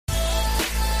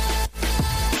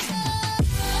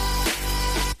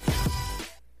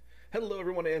Hello,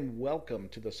 everyone, and welcome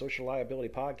to the Social Liability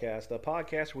Podcast, the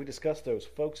podcast where we discuss those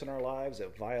folks in our lives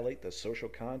that violate the social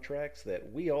contracts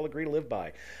that we all agree to live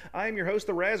by. I am your host,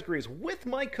 The Raspberries, with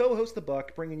my co-host, The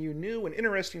Buck, bringing you new and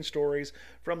interesting stories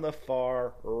from the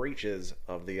far reaches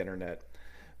of the internet.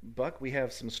 Buck, we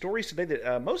have some stories today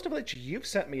that most of which you've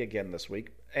sent me again this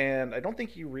week, and I don't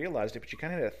think you realized it, but you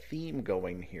kind of had a theme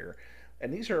going here.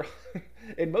 And these are,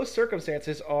 in most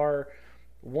circumstances, are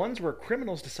ones where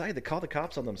criminals decide to call the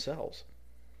cops on themselves.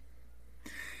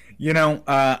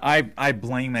 I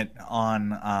blame it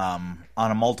on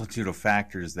a multitude of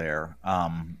factors there.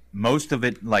 Most of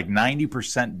it, like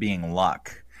 90%, being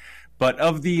luck. But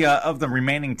of the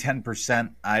remaining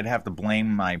 10%, I'd have to blame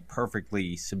my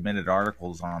perfectly submitted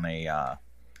articles on a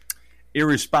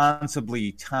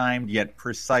irresponsibly timed yet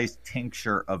precise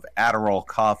tincture of Adderall,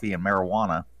 coffee, and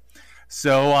marijuana.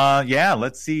 So,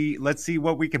 let's see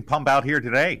what we can pump out here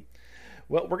today.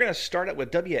 Well, we're going to start out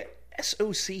with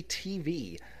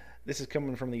WSOC-TV. This is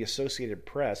coming from the Associated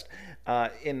Press.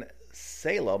 In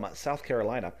Salem, South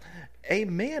Carolina, a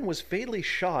man was fatally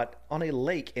shot on a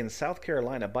lake in South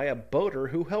Carolina by a boater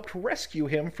who helped rescue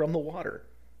him from the water.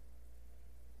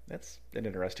 That's an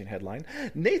interesting headline.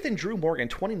 Nathan Drew Morgan,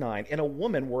 29, and a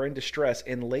woman were in distress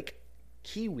in Lake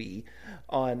Kiwi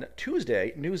on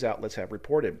Tuesday, news outlets have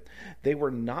reported. They were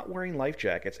not wearing life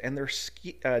jackets, and their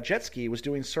jet ski was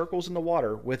doing circles in the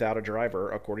water without a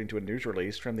driver, according to a news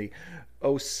release from the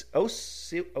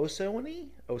Oconee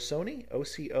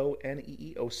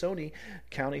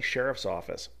County Sheriff's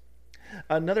Office.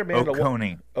 Another man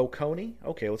Oconee?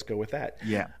 Okay, let's go with that.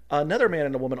 Yeah. Another man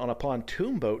and a woman on a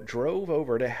pontoon boat drove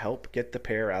over to help get the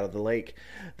pair out of the lake.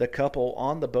 The couple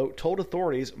on the boat told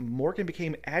authorities Morgan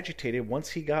became agitated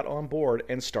once he got on board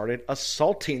and started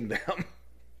assaulting them.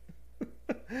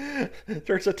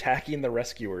 Starts attacking the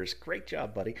rescuers. Great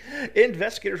job, buddy.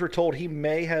 Investigators were told he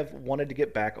may have wanted to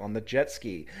get back on the jet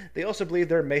ski. They also believe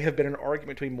there may have been an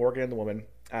argument between Morgan and the woman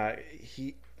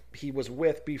he was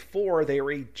with before they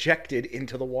were ejected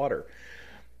into the water.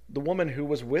 The woman who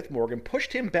was with Morgan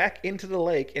pushed him back into the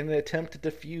lake in an attempt to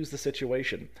defuse the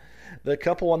situation. The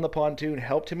couple on the pontoon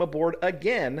helped him aboard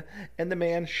again, and the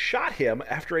man shot him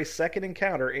after a second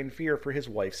encounter in fear for his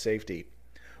wife's safety.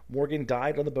 Morgan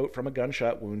died on the boat from a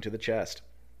gunshot wound to the chest.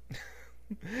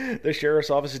 The sheriff's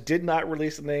office did not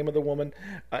release the name of the woman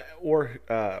or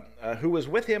who was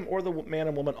with him or the man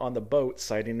and woman on the boat,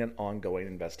 citing an ongoing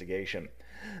investigation.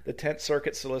 The 10th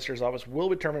Circuit Solicitor's Office will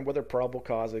determine whether probable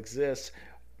cause exists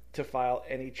to file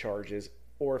any charges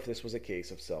or if this was a case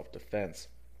of self-defense.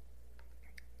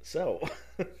 So,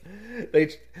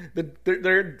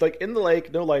 they're like in the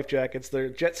lake, no life jackets. Their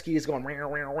jet ski is going,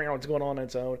 it's going on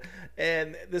its own.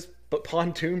 And this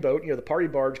pontoon boat, the party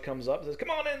barge comes up and says,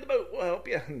 "Come on in the boat, we'll help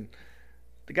you." And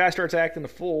the guy starts acting a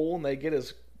fool, and they get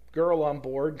his girl on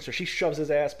board. So she shoves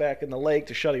his ass back in the lake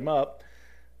to shut him up.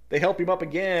 They help him up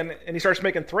again, and he starts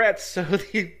making threats. So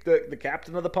the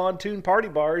captain of the pontoon party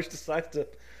barge decides to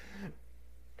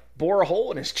bore a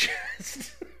hole in his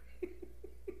chest.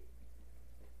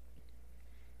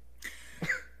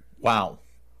 Wow.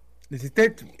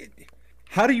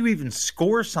 How do you even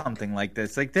score something like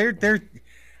this? Like they're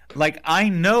like, I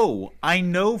know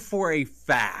for a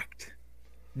fact.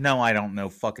 No, I don't know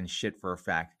fucking shit for a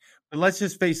fact. But let's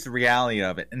just face the reality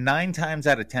of it. And 9 times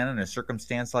out of 10 in a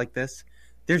circumstance like this,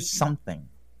 there's something.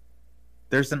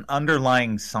 There's an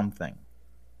underlying something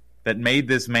that made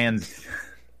this man's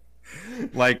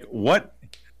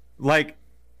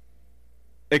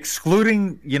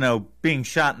excluding, being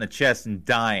shot in the chest and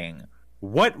dying,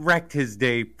 what wrecked his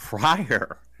day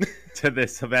prior to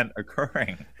this event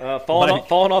occurring?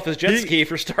 Falling off his jet ski,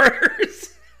 for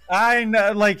starters. I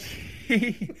know,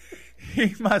 he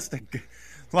must have,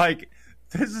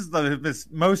 this is the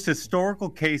most historical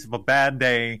case of a bad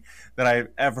day that I've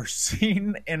ever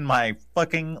seen in my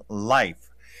fucking life.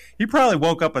 He probably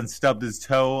woke up and stubbed his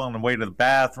toe on the way to the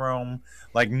bathroom,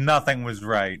 like nothing was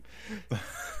right.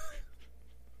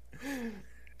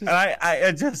 And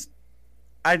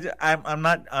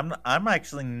I'm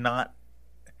actually not,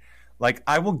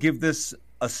 I will give this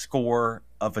a score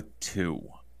of a 2.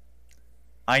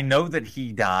 I know that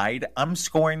he died. I'm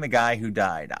scoring the guy who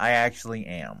died. I actually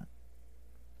am.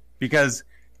 Because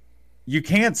you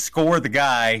can't score the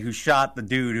guy who shot the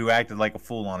dude who acted like a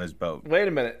fool on his boat. Wait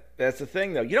a minute. That's the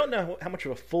thing, though. You don't know how much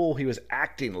of a fool he was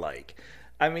acting like.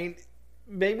 I mean,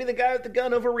 Maybe the guy with the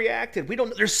gun overreacted. We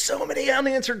don't. There's so many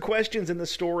unanswered questions in the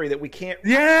story that we can't.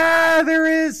 Yeah, there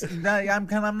is. I'm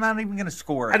not even going to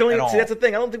score it. I don't even see. That's the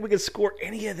thing. I don't think we can score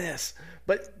any of this.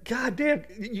 But goddamn,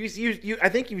 you. I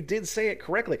think you did say it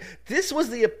correctly. This was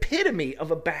the epitome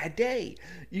of a bad day.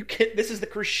 You can. This is the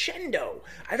crescendo.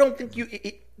 I don't think you.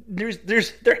 There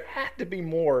had to be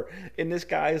more in this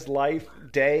guy's life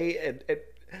day, and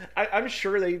I'm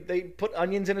sure they put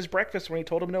onions in his breakfast when he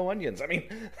told him no onions. I mean.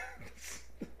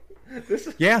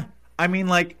 Yeah, I mean,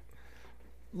 like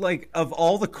of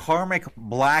all the karmic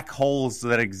black holes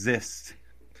that exist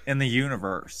in the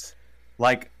universe,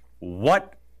 like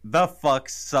what the fuck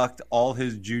sucked all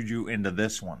his juju into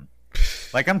this one?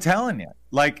 Like, I'm telling you,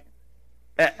 like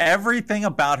everything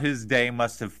about his day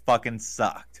must have fucking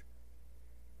sucked.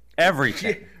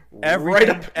 Everything, right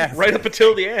up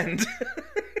until the end.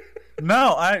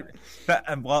 No,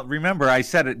 well, remember I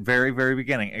said at very, very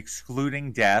beginning,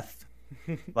 excluding death.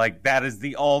 Like, that is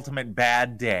the ultimate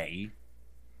bad day,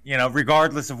 you know,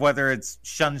 regardless of whether it's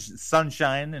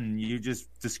sunshine and you just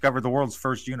discovered the world's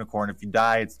first unicorn. If you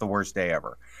die, it's the worst day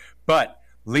ever. But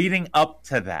leading up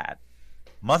to that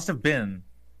must have been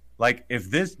like,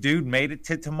 if this dude made it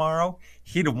to tomorrow,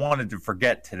 he'd have wanted to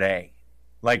forget today.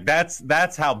 Like,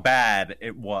 that's how bad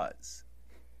it was.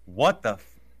 What the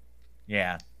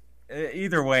yeah.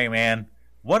 Either way, man.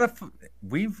 What if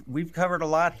we've covered a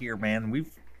lot here, man.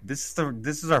 This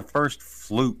is our first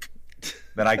fluke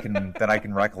that I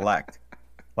can recollect.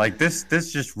 Like, this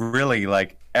just really,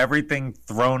 like, everything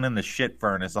thrown in the shit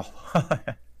furnace.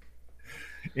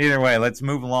 Either way, let's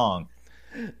move along.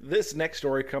 This next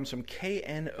story comes from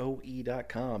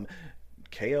knoe.com.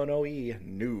 KNOE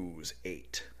News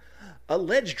 8.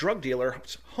 Alleged drug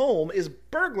dealer's home is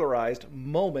burglarized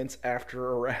moments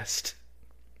after arrest.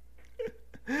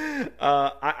 I'm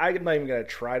not even going to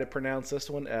try to pronounce this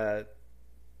one.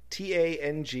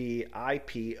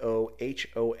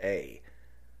 Tangipohoa.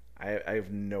 I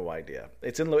have no idea.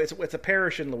 It's a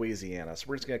parish in Louisiana, so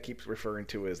we're just gonna keep referring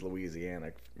to it as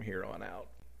Louisiana from here on out.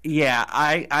 Yeah,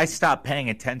 I stopped paying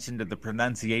attention to the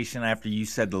pronunciation after you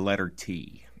said the letter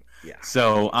T. Yeah.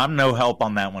 So I'm no help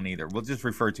on that one either. We'll just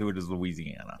refer to it as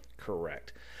Louisiana.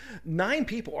 Correct. 9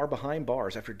 people are behind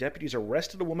bars after deputies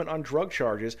arrested a woman on drug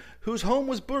charges whose home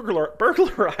was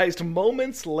burglarized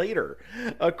moments later.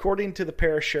 According to the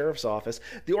parish sheriff's office,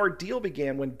 the ordeal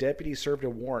began when deputies served a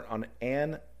warrant on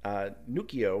Ann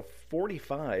Nuccio,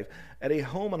 45, at a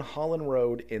home on Holland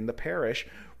Road in the parish.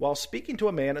 While speaking to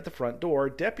a man at the front door,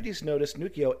 deputies noticed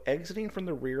Nuccio exiting from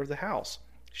the rear of the house.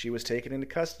 She was taken into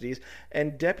custody,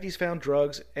 and deputies found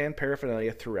drugs and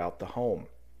paraphernalia throughout the home.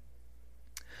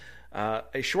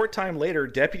 A short time later,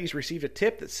 deputies received a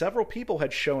tip that several people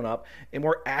had shown up and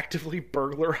were actively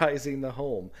burglarizing the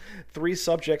home. 3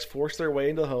 subjects forced their way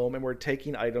into the home and were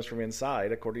taking items from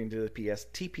inside, according to the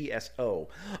TPSO.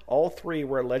 All 3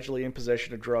 were allegedly in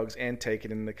possession of drugs and taken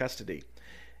into custody.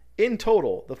 In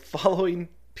total, the following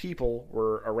people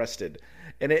were arrested,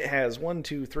 and it has 1,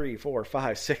 2, 3, 4,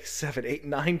 5, 6, 7, 8,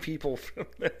 9 people from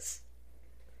this.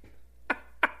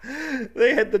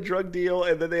 They had the drug deal,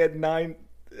 and then they had 9.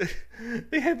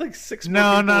 They had like 6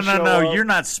 more people show up. You're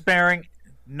not sparing.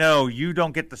 No, you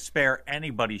don't get to spare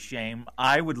anybody, Shame.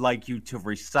 I would like you to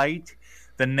recite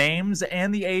the names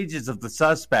and the ages of the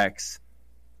suspects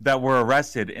that were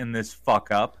arrested in this fuck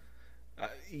up.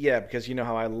 Yeah, because you know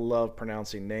how I love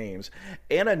pronouncing names.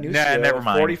 Anna Nuccio,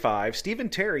 45, Stephen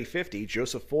Terry, 50,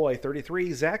 Joseph Foy,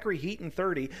 33, Zachary Heaton,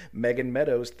 30, Megan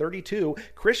Meadows, 32,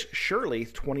 Chris Shirley,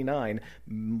 29,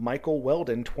 Michael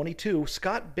Weldon, 22,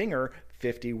 Scott Binger,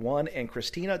 51, and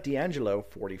Christina D'Angelo,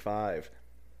 45.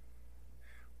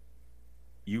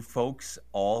 You folks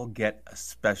all get a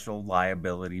special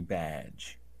liability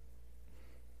badge.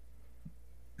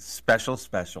 Special.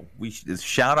 We should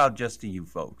shout out just to you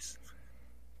folks.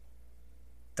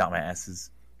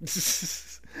 Dumbasses.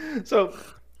 So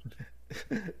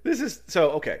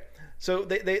okay. So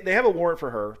they have a warrant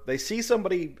for her. They see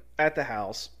somebody at the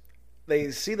house.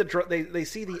 They see they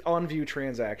see the on-view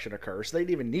transaction occur. So they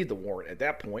didn't even need the warrant at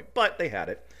that point, but they had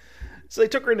it. So they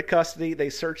took her into custody. They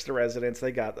searched the residence.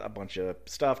 They got a bunch of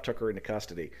stuff. Took her into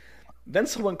custody. Then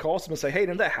someone calls them and say, "Hey,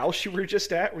 in that house you were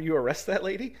just at, where you arrest that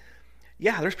lady?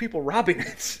 Yeah, there's people robbing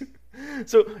it."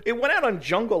 So it went out on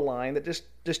Jungle Line that this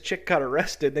chick got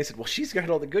arrested. And they said, "Well, she's got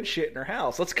all the good shit in her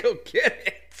house. Let's go get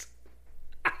it."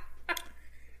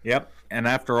 Yep. And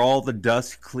after all the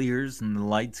dust clears and the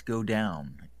lights go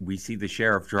down, we see the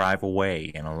sheriff drive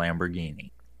away in a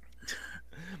Lamborghini.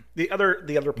 The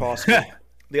other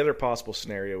possible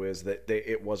scenario is that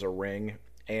it was a ring,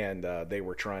 and they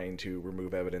were trying to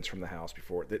remove evidence from the house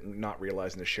before, not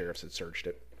realizing the sheriffs had searched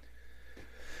it.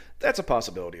 That's a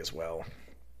possibility as well.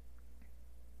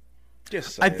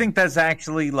 Just I saying. think that's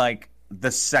actually like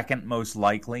the second most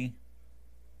likely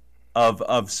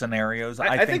of scenarios.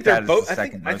 I think that they're is both. the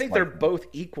second I most think they're likely. both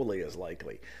equally as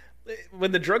likely.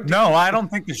 When the drug No, I don't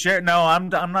think the sheriff. No, I'm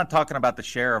not talking about the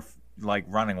sheriff like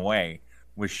running away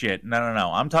with shit.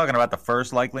 No. I'm talking about the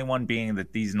first likely one being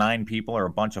that these 9 people are a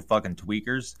bunch of fucking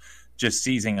tweakers just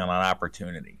seizing on an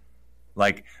opportunity.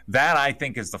 Like that, I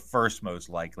think is the first most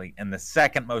likely, and the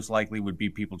second most likely would be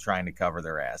people trying to cover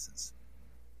their asses.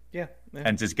 Yeah.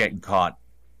 And just getting caught.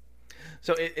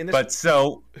 So in this, but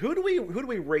so who do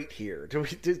we rate here? Do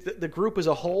the group as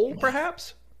a whole,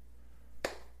 perhaps?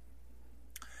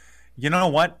 You know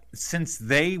what? Since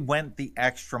they went the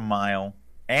extra mile,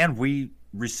 and we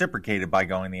reciprocated by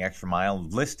going the extra mile,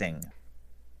 listing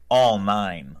all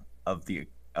 9 of the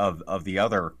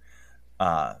other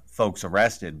folks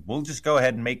arrested, we'll just go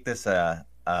ahead and make this a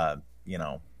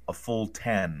full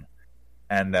 10.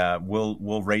 And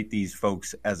we'll rate these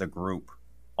folks as a group,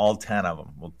 all 10 of them.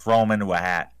 We'll throw them into a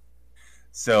hat.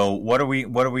 So what are we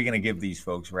going to give these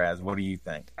folks, Raz? What do you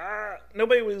think?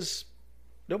 Nobody was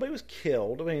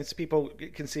killed. I mean, people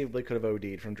conceivably could have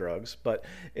OD'd from drugs, but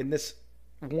in this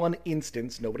one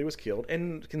instance, nobody was killed,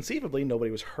 and conceivably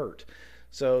nobody was hurt.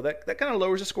 So that kind of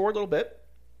lowers the score a little bit.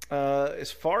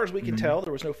 As far as we can tell,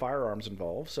 there was no firearms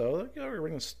involved, so we're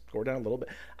going to score down a little bit.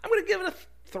 I'm going to give it a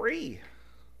 3.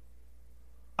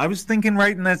 I was thinking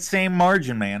right in that same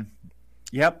margin, man.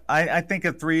 Yep, I think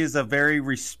a 3 is a very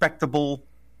respectable,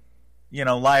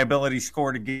 liability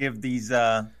score to give these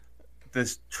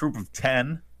this troop of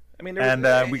 10. I mean,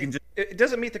 we can just. It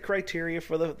doesn't meet the criteria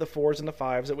for the 4s and the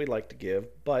 5s that we'd like to give,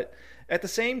 but at the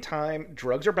same time,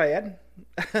 drugs are bad,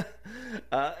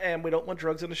 and we don't want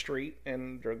drugs in the street,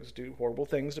 and drugs do horrible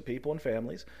things to people and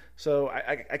families. So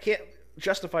I can't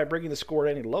justify bringing the score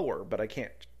any lower, but I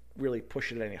can't really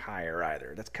push it any higher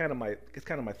either. That's kind of my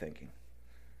thinking.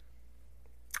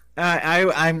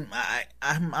 I'm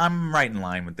right in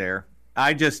line with there.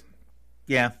 We'll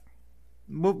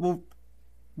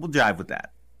jive with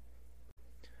that.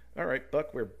 All right,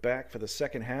 Buck, we're back for the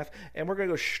second half, and we're going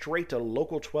to go straight to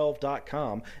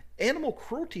local12.com. Animal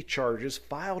cruelty charges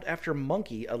filed after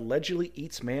monkey allegedly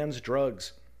eats man's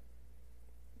drugs.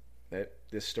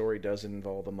 This story does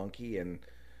involve a monkey, and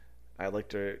I'd like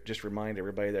to just remind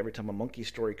everybody that every time a monkey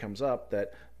story comes up,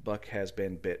 that Buck has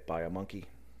been bit by a monkey.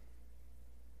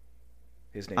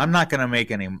 I'm not going to make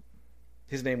any.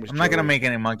 His name was. I'm not going to make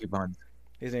any monkey puns.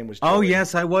 His name was. Joey. Oh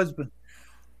yes, I was.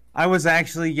 I was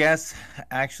actually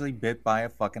bit by a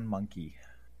fucking monkey.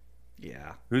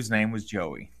 Yeah. Whose name was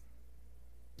Joey.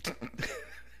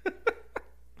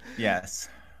 Yes.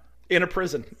 In a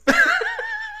prison.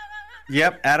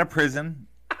 Yep, at a prison.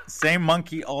 Same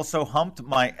monkey also humped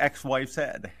my ex-wife's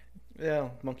head. Yeah,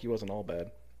 monkey wasn't all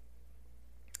bad.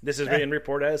 This is being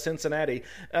reported out of Cincinnati.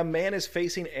 A man is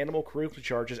facing animal cruelty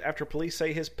charges after police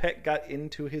say his pet got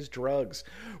into his drugs.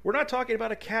 We're not talking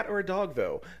about a cat or a dog,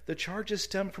 though. The charges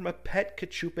stem from a pet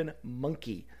Cachupan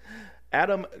monkey.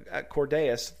 Adam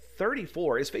Cordeas,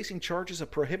 34, is facing charges of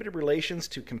prohibited relations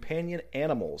to companion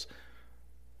animals.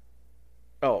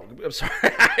 Oh, I'm sorry.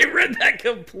 I read that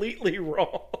completely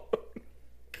wrong.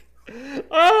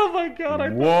 Oh my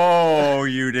God! Whoa,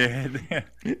 you did.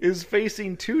 Is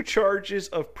facing 2 charges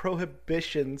of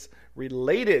prohibitions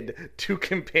related to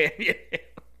companion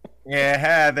animals.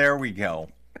 Yeah, there we go.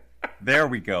 That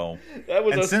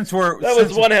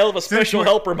was one hell of a special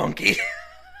helper monkey.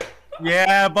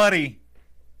 Yeah, buddy.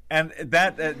 And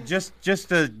that just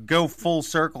to go full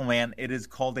circle, man, it is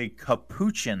called a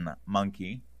capuchin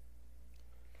monkey.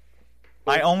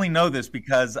 I only know this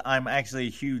because I'm actually a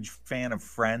huge fan of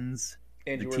Friends,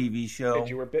 the TV show. And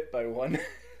you were bit by one.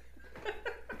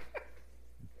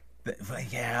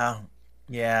 Yeah.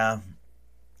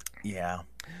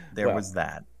 There was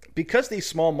that. Because these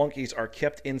small monkeys are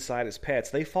kept inside as pets,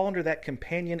 they fall under that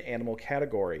companion animal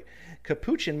category.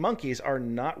 Capuchin monkeys are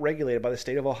not regulated by the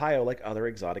state of Ohio like other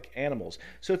exotic animals.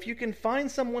 So if you can find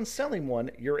someone selling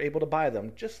one, you're able to buy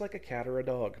them, just like a cat or a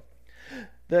dog.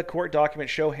 The court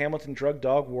documents show Hamilton drug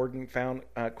dog warden found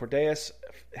Cordeas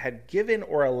had given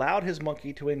or allowed his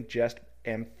monkey to ingest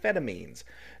amphetamines.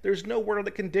 There's no word on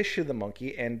the condition of the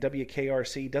monkey, and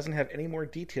WKRC doesn't have any more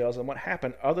details on what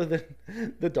happened other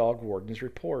than the dog warden's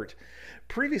report.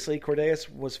 Previously,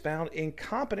 Cordeas was found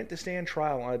incompetent to stand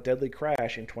trial on a deadly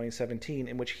crash in 2017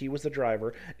 in which he was the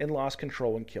driver and lost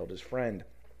control and killed his friend.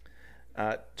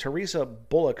 Teresa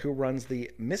Bullock, who runs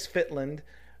the Misfitland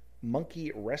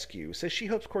Monkey Rescue, says she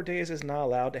hopes Cordeas is not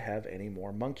allowed to have any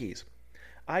more monkeys.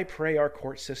 I pray our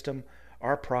court system,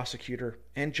 Our prosecutor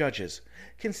and judges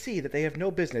can see that they have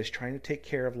no business trying to take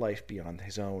care of life beyond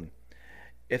his own.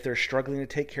 If they're struggling to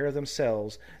take care of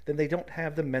themselves, then they don't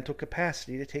have the mental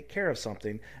capacity to take care of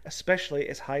something, especially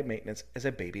as high maintenance as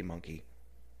a baby monkey.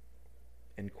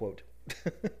 End quote.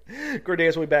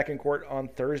 Cordeas will be back in court on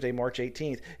Thursday, March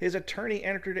 18th. His attorney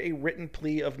entered a written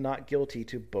plea of not guilty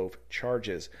to both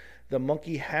charges. The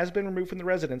monkey has been removed from the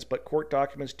residence, but court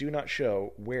documents do not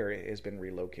show where it has been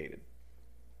relocated.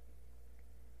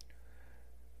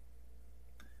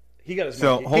 He got his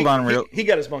monkey. Hold on, he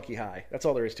got his monkey high. That's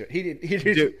all there is to it. He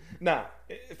did. Nah,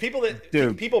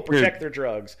 people protect their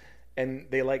drugs, and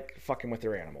they like fucking with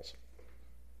their animals.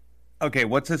 Okay,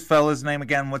 what's this fella's name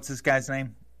again? What's this guy's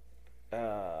name?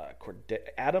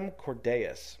 Adam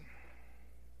Cordeas.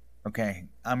 Okay,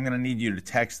 I'm gonna need you to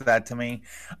text that to me.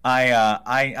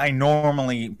 I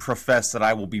normally profess that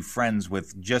I will be friends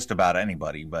with just about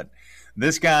anybody, but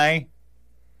this guy,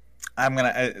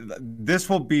 this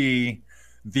will be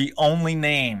the only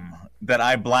name that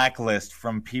I blacklist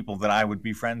from people that I would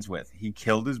be friends with. He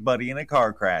killed his buddy in a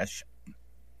car crash,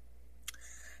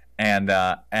 and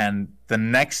the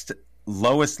next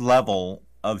lowest level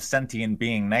of sentient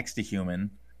being next to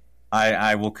human,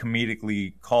 I will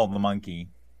comedically call the monkey,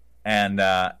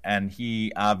 and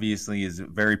he obviously is a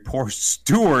very poor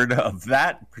steward of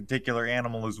that particular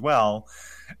animal as well.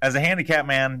 As a handicap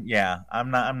man, yeah, I'm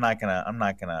not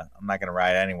gonna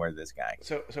ride anywhere with this guy.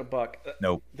 So Buck,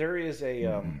 nope. There is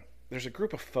a there's a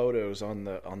group of photos on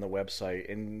the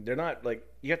website, and they're not like,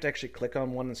 you have to actually click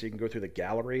on one so you can go through the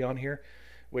gallery on here.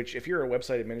 Which, if you're a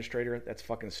website administrator, that's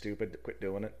fucking stupid. Quit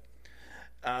doing it.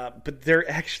 But there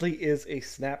actually is a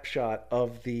snapshot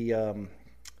of the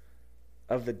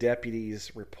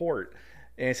deputy's report.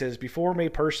 And it says, before me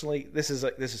personally, this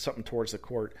is something towards the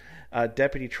court.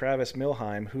 Deputy Travis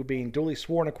Milheim, who being duly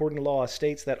sworn according to law,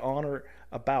 states that on or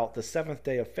about the 7th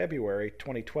day of February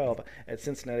 2012 at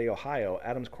Cincinnati, Ohio,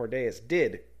 Adams Cordeas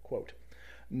did, quote,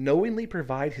 knowingly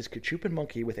provide his Cachupan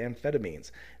monkey with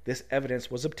amphetamines. This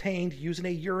evidence was obtained using a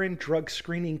urine drug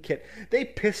screening kit. They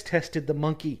piss tested the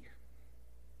monkey.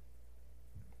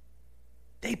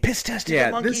 They piss tested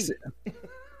the monkey.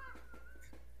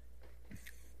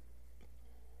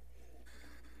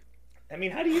 I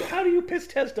mean, how do you piss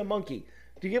test a monkey?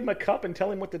 Do you give him a cup and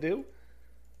tell him what to do?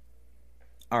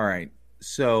 All right.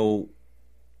 So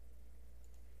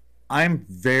I'm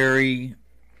very,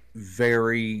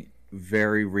 very,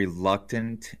 very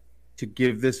reluctant to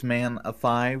give this man a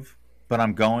 5, but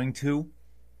I'm going to.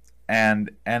 And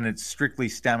it's strictly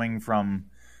stemming from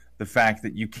the fact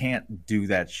that you can't do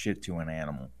that shit to an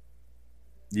animal.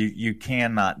 You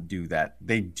cannot do that.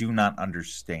 They do not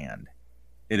understand.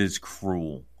 It is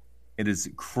cruel. It is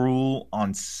cruel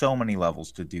on so many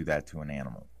levels to do that to an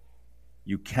animal.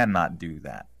 You cannot do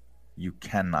that. You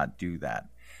cannot do that.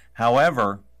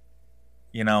 However,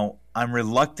 I'm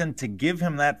reluctant to give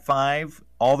him that 5,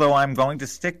 although I'm going to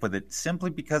stick with it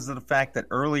simply because of the fact that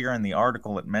earlier in the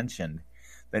article it mentioned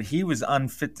that he was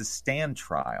unfit to stand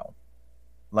trial.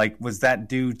 Like, was that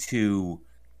due to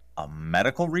a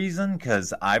medical reason?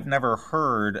 Because I've never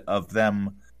heard of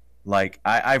them,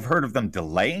 I've heard of them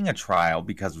delaying a trial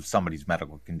because of somebody's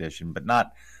medical condition, but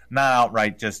not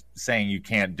outright just saying you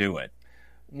can't do it.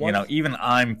 Even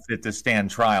I'm fit to stand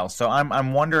trial. So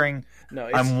I'm wondering.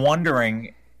 I'm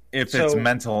wondering if it's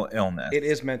mental illness. It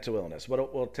is mental illness.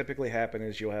 What will typically happen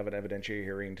is you'll have an evidentiary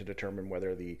hearing to determine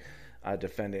whether the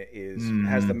defendant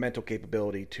has the mental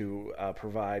capability to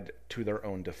provide to their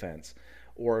own defense,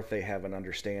 or if they have an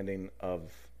understanding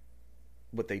of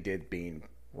what they did being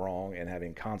wrong and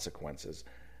having consequences.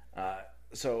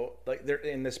 So,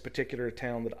 in this particular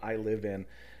town that I live in,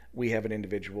 we have an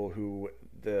individual who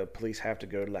the police have to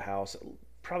go to the house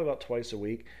probably about twice a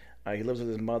week. He lives with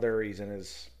his mother. He's in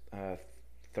his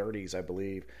 30s, I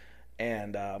believe,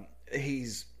 and he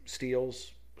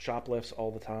steals, shoplifts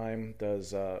all the time,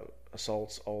 does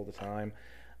assaults all the time.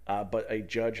 But a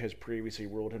judge has previously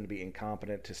ruled him to be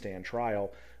incompetent to stand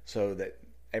trial, so that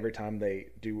every time they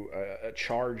do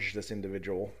charge this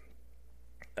individual,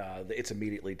 it's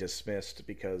immediately dismissed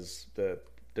because the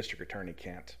district attorney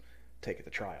can't take it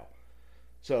to trial.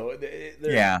 So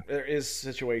there is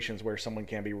situations where someone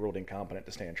can be ruled incompetent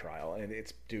to stand trial, and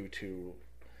it's due to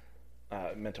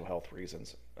mental health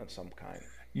reasons of some kind.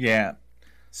 Yeah.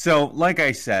 So, like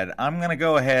I said, I'm going to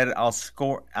go ahead.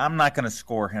 I'm not going to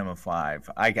score him a 5.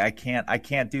 I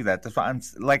can't do that. That's why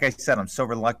like I said, I'm so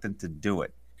reluctant to do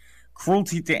it.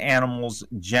 Cruelty to animals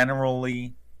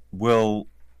generally will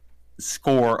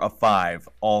score a 5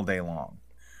 all day long.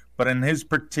 But in his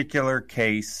particular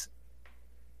case,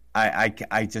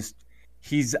 I just,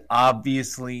 he's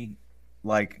obviously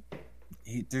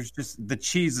there's just the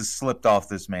cheese has slipped off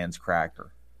this man's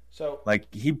cracker. So,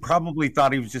 Like he probably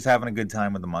thought he was just having a good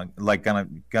time with the monkey, like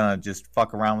gonna just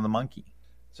fuck around with the monkey.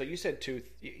 so you said two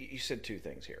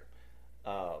things here.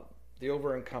 Uh, the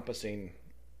over-encompassing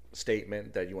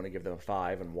statement that you want to give them a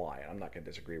 5 and why. I'm not going to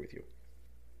disagree with you.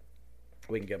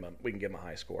 We can give them a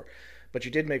high score, but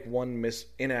you did make one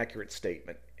inaccurate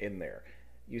statement in there.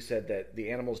 You said that the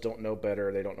animals don't know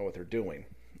better; they don't know what they're doing.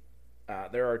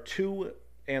 There are two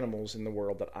animals in the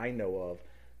world that I know of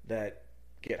that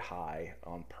get high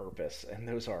on purpose, and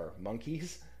those are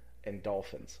monkeys and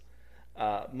dolphins.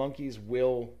 Monkeys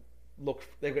will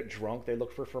they get drunk, they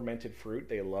look for fermented fruit,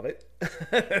 they love it.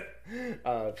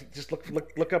 Just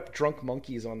look up drunk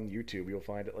monkeys on YouTube, you'll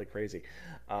find it like crazy.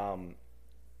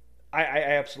 I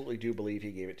absolutely do believe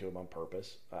he gave it to him on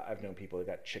purpose. I've known people that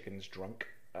got chickens drunk.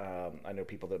 I know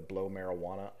people that blow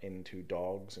marijuana into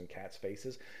dogs and cats'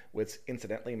 faces, which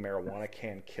incidentally, marijuana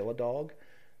can kill a dog,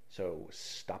 so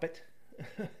stop it.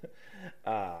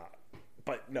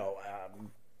 But no,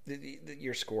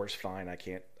 your score's fine. I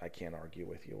can't argue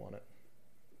with you on it.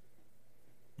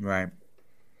 Right.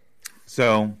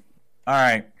 So, all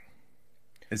right.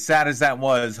 As sad as that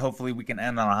was, hopefully we can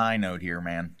end on a high note here,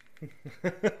 man.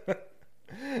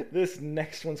 This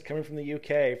next one's coming from the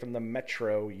UK, from the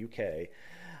Metro UK.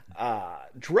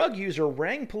 Drug user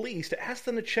rang police to ask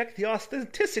them to check the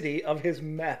authenticity of his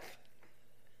meth.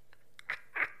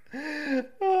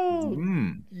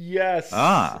 Yes.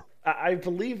 I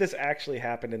believe this actually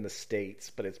happened in the States,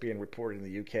 but it's being reported in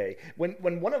the UK.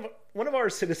 When one of our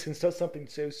citizens does something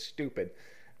so stupid,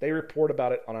 they report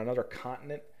about it on another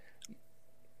continent.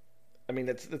 I mean,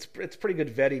 it's pretty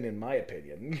good vetting, in my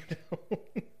opinion.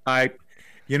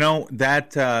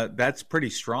 That's pretty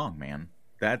strong, man.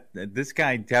 This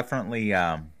guy definitely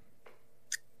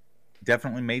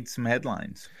made some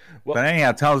headlines. Well, but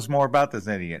anyhow, tell us more about this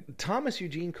idiot. Thomas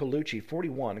Eugene Colucci,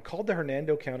 41, called the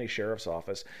Hernando County Sheriff's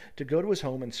Office to go to his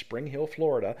home in Spring Hill,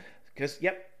 Florida,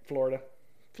 Florida,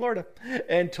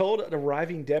 and told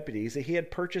arriving deputies that he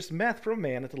had purchased meth from a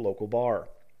man at the local bar.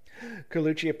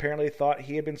 Colucci apparently thought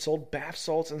he had been sold bath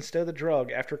salts instead of the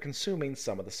drug after consuming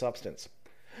some of the substance.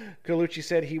 Colucci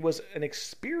said he was an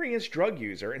experienced drug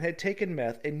user and had taken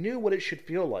meth and knew what it should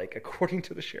feel like, according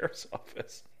to the sheriff's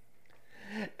office.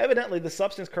 Evidently, the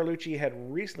substance Carlucci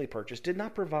had recently purchased did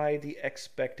not provide the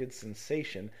expected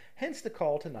sensation, hence the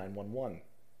call to 911.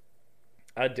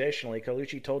 Additionally,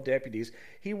 Carlucci told deputies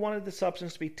he wanted the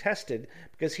substance to be tested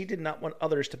because he did not want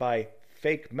others to buy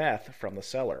fake meth from the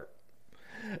seller.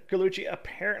 Carlucci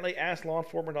apparently asked law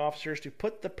enforcement officers to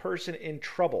put the person in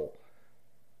trouble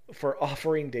for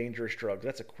offering dangerous drugs.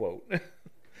 That's a quote.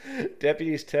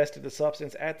 Deputies tested the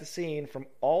substance at the scene from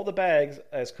all the bags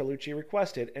as Colucci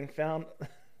requested and found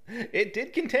it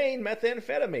did contain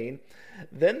methamphetamine.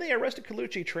 Then they arrested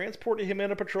Colucci, transported him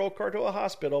in a patrol car to a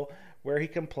hospital where he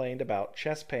complained about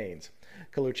chest pains.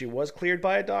 Colucci was cleared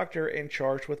by a doctor and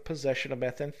charged with possession of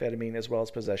methamphetamine as well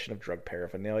as possession of drug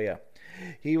paraphernalia.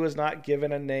 He was not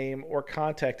given a name or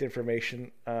contact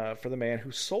information for the man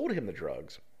who sold him the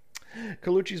drugs.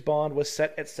 Colucci's bond was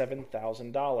set at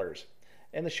 $7,000.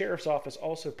 And the sheriff's office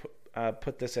also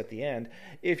put this at the end.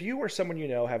 If you or someone you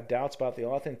know have doubts about the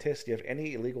authenticity of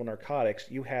any illegal narcotics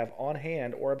you have on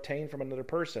hand or obtained from another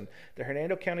person, the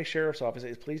Hernando County Sheriff's Office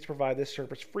is pleased to provide this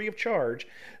service free of charge,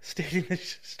 stated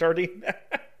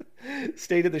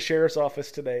the sheriff's office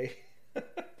today.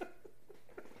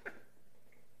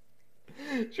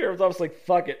 Sheriff's office like,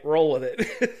 fuck it, roll with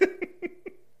it.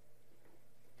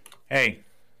 Hey,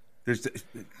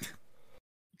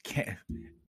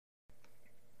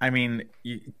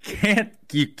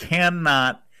 you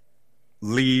cannot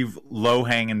leave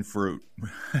low-hanging fruit.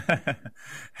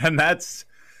 And that's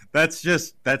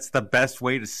the best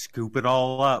way to scoop it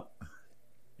all up.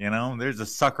 You know, there's a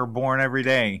sucker born every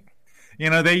day.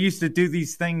 You know, they used to do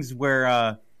these things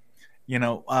where,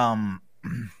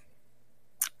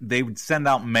 they would send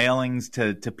out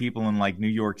mailings to people in like New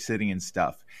York City and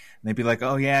stuff. And they'd be like,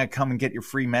 oh yeah, come and get your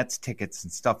free Mets tickets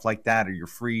and stuff like that, or your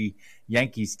free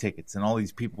Yankees tickets. And all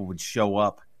these people would show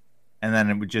up, and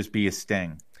then it would just be a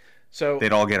sting. So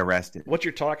they'd all get arrested. What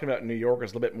you're talking about in New York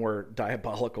is a little bit more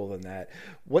diabolical than that.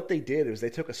 What they did is they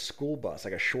took a school bus,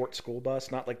 like a short school bus,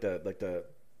 not like the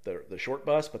short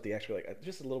bus, but the actually like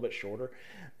just a little bit shorter.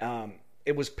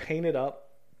 It was painted up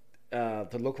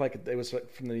to look like it was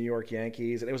from the New York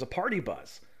Yankees, and it was a party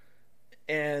bus.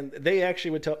 And they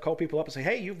actually would call people up and say,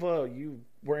 hey, you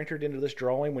were entered into this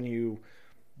drawing when you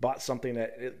bought something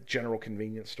at a general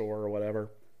convenience store or whatever.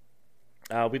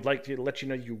 We'd like to let you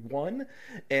know you won,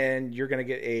 and you're going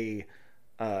to get a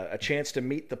chance to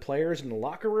meet the players in the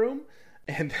locker room.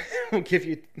 and we'll give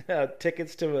you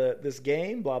tickets to this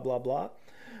game, blah, blah, blah.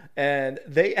 And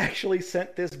they actually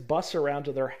sent this bus around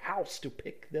to their house to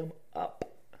pick them up.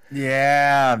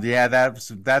 Yeah,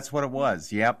 that's what it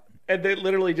was. Yep. And they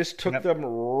literally just took them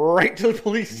right to the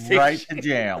police station. Right to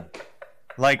jail.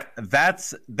 Like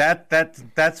that's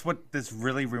what this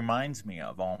really reminds me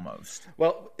of almost.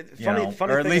 Well, funny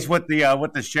or at least what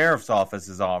the sheriff's office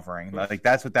is offering. Like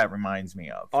that's what that reminds me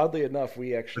of. Oddly enough,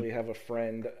 we actually have a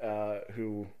friend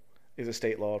who is a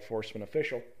state law enforcement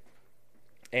official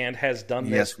and has done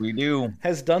this. Yes, we do.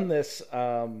 Has done this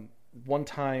one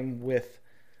time with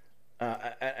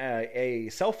a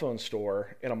cell phone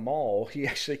store in a mall. He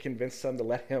actually convinced them to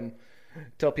let him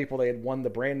tell people they had won the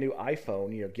brand new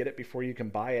iPhone, get it before you can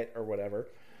buy it or whatever.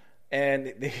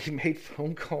 And he made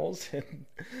phone calls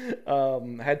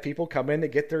and had people come in to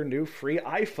get their new free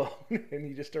iPhone. And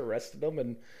he just arrested them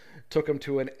and took them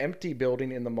to an empty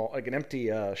building in the mall, like an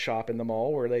empty shop in the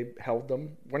mall where they held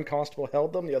them. One constable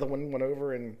held them. The other one went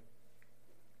over and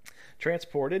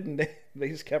transported, and they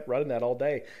just kept running that all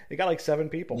day. They got like 7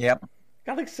 people. Yep.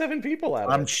 Got like 7 people out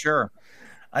of it. I'm sure.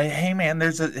 Hey man,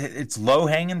 it's low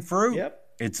hanging fruit. Yep.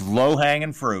 It's low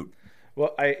hanging fruit.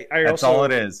 Well, that's also, all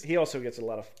it is. He also gets a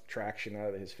lot of traction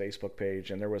out of his Facebook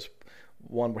page, and there was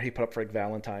one where he put up for like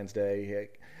Valentine's Day. He,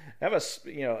 have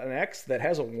an ex that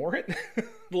has a warrant.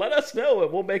 Let us know,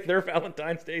 and we'll make their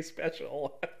Valentine's Day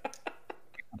special.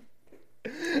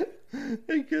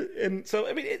 And so,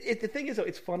 I mean, the thing is,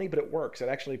 it's funny, but it works. And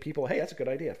actually, people, hey, that's a good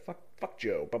idea. Fuck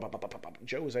Joe.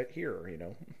 Joe's out here,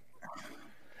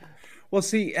 Well,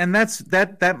 see, and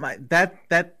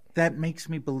that makes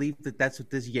me believe that that's what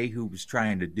this Yahoo was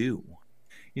trying to do.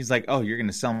 He's like, oh, you're going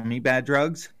to sell me bad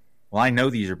drugs? Well, I know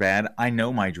these are bad. I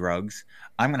know my drugs.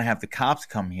 I'm going to have the cops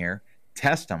come here,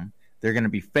 test them. They're going to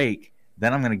be fake.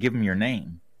 Then I'm going to give them your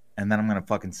name, and then I'm going to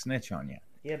fucking snitch on you.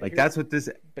 Yeah, like that's what this.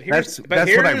 That's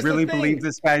what I really believe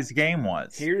this guy's game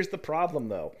was. Here's the problem,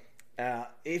 though.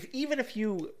 Even if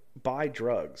you buy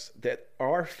drugs that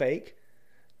are fake,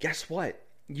 guess what?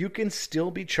 You can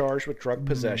still be charged with drug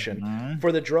possession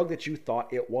for the drug that you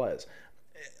thought it was.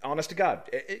 Honest to God,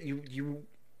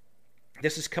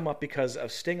 this has come up because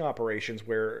of sting operations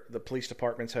where the police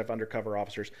departments have undercover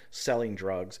officers selling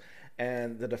drugs.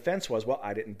 And the defense was, well,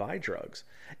 I didn't buy drugs.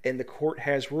 And the court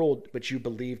has ruled, but you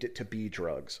believed it to be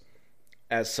drugs.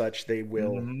 As such, they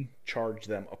will charge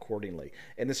them accordingly.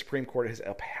 And the Supreme Court has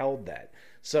upheld that.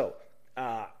 So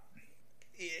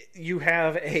you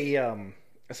have a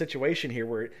situation here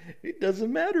where it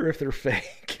doesn't matter if they're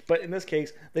fake. But in this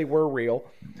case, they were real.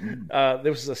 There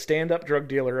was a stand-up drug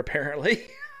dealer, apparently.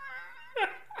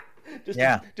 Just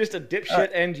a dipshit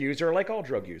end user, like all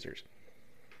drug users.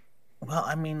 Well,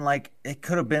 I mean, like it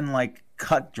could have been like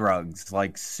cut drugs,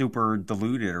 like super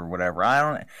diluted or whatever.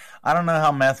 I don't know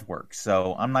how meth works,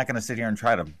 so I'm not going to sit here and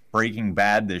try to Breaking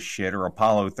Bad this shit or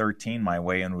Apollo 13 my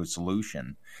way into a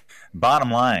solution. Bottom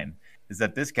line is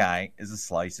that this guy is a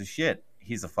slice of shit.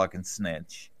 He's a fucking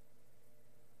snitch,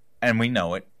 and we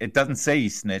know it. It doesn't say he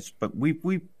snitched, but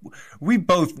we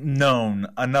both known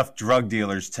enough drug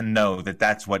dealers to know that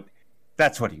that's what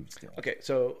he was doing. Okay,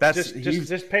 so just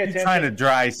pay attention. He's trying to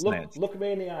dry snitch. Look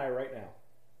me in the eye right now.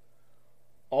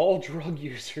 All drug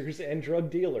users and drug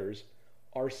dealers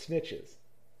are snitches.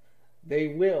 They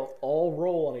will all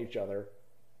roll on each other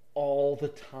all the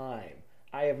time.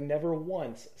 I have never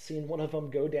once seen one of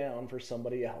them go down for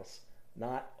somebody else.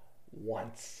 Not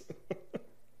once.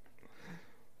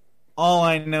 All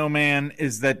I know, man,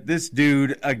 is that this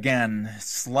dude, again,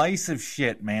 slice of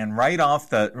shit, man, right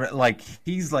off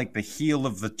he's like the heel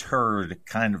of the turd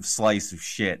kind of slice of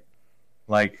shit.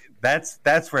 Like,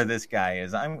 that's where this guy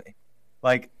is. I'm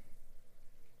like,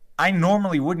 I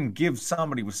normally wouldn't give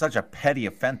somebody with such a petty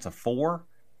offense a 4,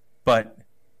 but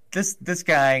this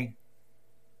guy,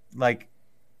 like,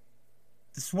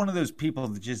 this is one of those people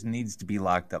that just needs to be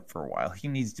locked up for a while. He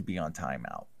needs to be on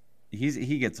timeout.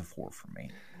 He gets a 4 from me.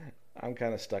 I'm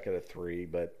kind of stuck at a 3,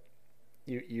 but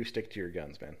you stick to your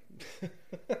guns, man.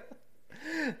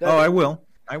 I will.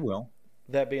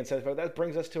 That being said, that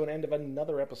brings us to an end of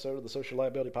another episode of the Social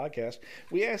Liability Podcast.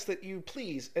 We ask that you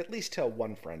please at least tell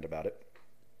one friend about it.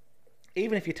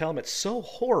 Even if you tell them it's so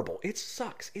horrible, it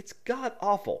sucks, it's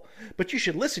god-awful, but you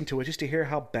should listen to it just to hear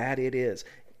how bad it is.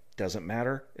 Doesn't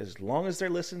matter. As long as they're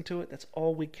listening to it, that's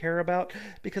all we care about.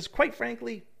 Because quite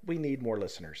frankly, we need more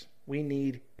listeners. We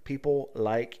need people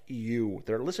like you.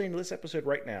 They're listening to this episode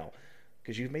right now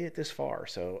because you've made it this far.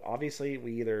 So obviously,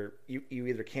 you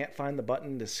either can't find the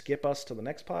button to skip us to the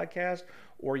next podcast,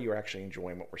 or you're actually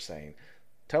enjoying what we're saying.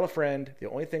 Tell a friend. The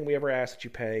only thing we ever ask that you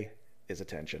pay is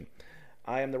attention.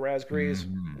 I am the Razgrees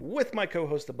Mhm. with my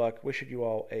co-host the Buck, wishing you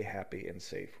all a happy and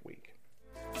safe week.